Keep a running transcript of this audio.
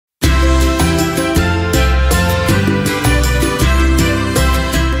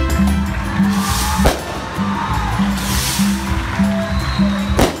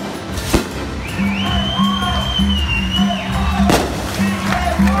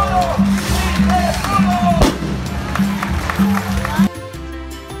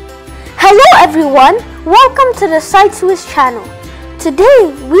everyone, welcome to the SiteSwiss channel.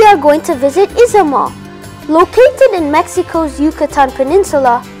 Today we are going to visit Izamal. Located in Mexico's Yucatan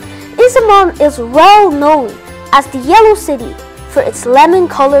Peninsula, Izamal is well known as the Yellow City for its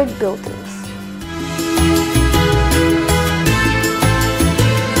lemon-colored buildings.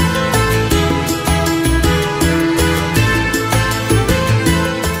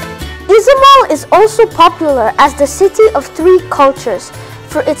 Izamal is also popular as the city of three cultures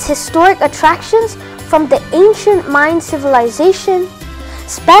for its historic attractions from the ancient Mayan civilization,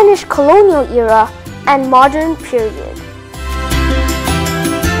 Spanish colonial era, and modern period.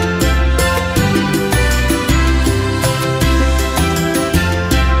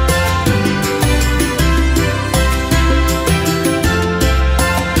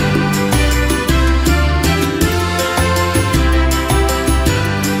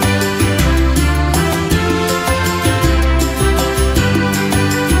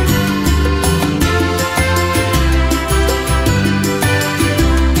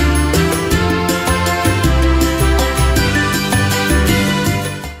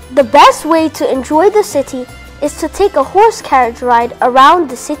 The best way to enjoy the city is to take a horse carriage ride around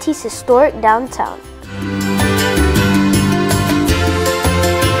the city's historic downtown.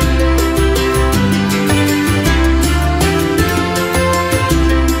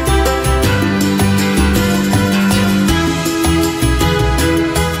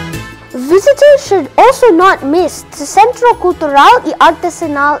 Visitors should also not miss the Centro Cultural y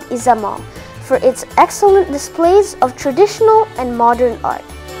Artesanal Izamal for its excellent displays of traditional and modern art.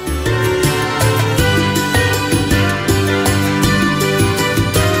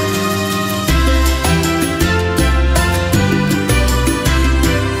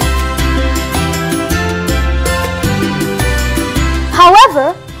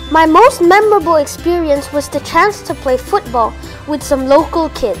 However, my most memorable experience was the chance to play football with some local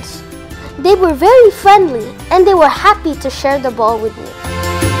kids. They were very friendly and they were happy to share the ball with me.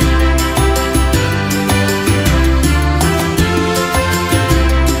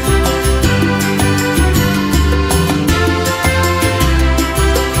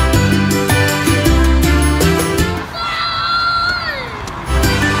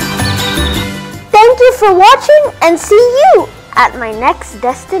 Thank you for watching and see you at my next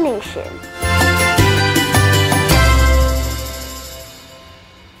destination.